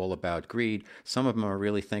just all about greed. Some of them are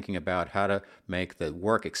really thinking about how to make the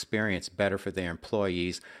work experience better for their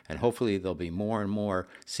employees, and hopefully there'll be more and more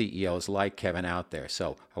CEOs like Kevin out there.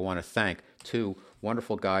 So I want to thank 2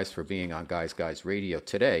 wonderful guys for being on Guys Guys Radio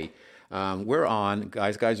today. We're on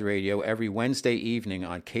Guys Guys Radio every Wednesday evening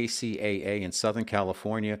on KCAA in Southern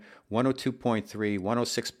California, 102.3,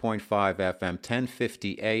 106.5 FM,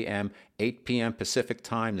 1050 AM, 8 p.m. Pacific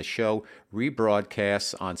Time. The show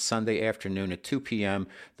rebroadcasts on Sunday afternoon at 2 p.m.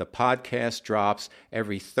 The podcast drops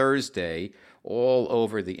every Thursday all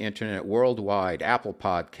over the internet worldwide. Apple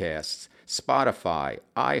Podcasts, Spotify,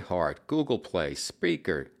 iHeart, Google Play,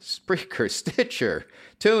 Spreaker, Stitcher,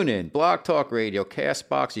 TuneIn, Blog Talk Radio,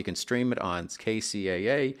 CastBox. You can stream it on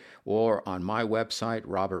KCAA or on my website,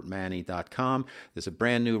 robertmanni.com. There's a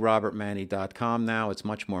brand new robertmanni.com now. It's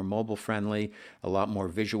much more mobile friendly, a lot more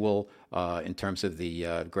visual in terms of the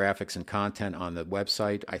graphics and content on the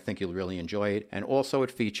website. I think you'll really enjoy it. And also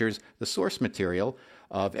it features the source material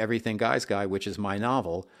of Everything Guys Guy, which is my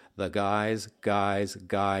novel, The Guys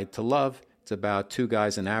Guide to Love. It's about 2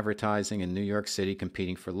 guys in advertising in New York City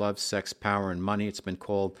competing for love, sex, power, and money. It's been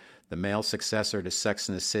called the male successor to Sex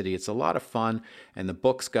and the City. It's a lot of fun, and the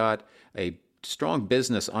book's got a strong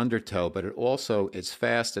business undertow, but it's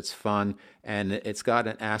fast, it's fun, and it's got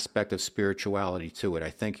an aspect of spirituality to it. I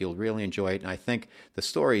think you'll really enjoy it, and I think the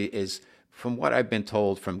story is, from what I've been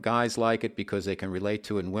told, from guys like it because they can relate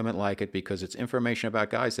to it, and women like it because it's information about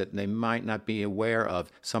guys that they might not be aware of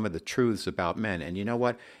some of the truths about men. And you know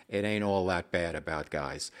what? It ain't all that bad about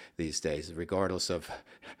guys these days, regardless of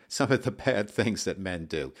some of the bad things that men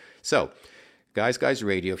do. So, Guys Guys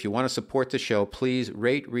Radio, if you want to support the show, please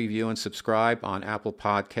rate, review, and subscribe on Apple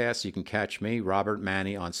Podcasts. You can catch me, Robert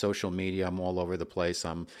Manni, on social media. I'm all over the place.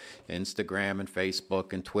 I'm Instagram and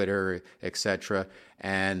Facebook and Twitter, etc.,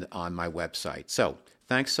 and on my website. So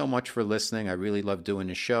thanks so much for listening. I really love doing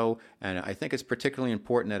the show, and I think it's particularly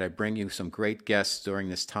important that I bring you some great guests during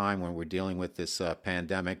this time when we're dealing with this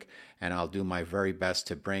pandemic, and I'll do my very best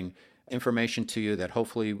to bring information to you that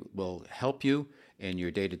hopefully will help you in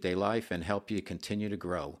your day-to-day life and help you continue to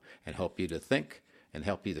grow and help you to think and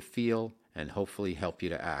help you to feel and hopefully help you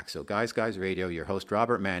to act. So Guys Radio, your host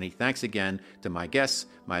Robert Manni. Thanks again to my guests,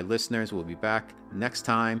 my listeners. We'll be back next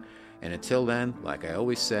time. And until then, like I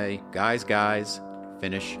always say, guys,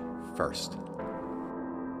 finish first.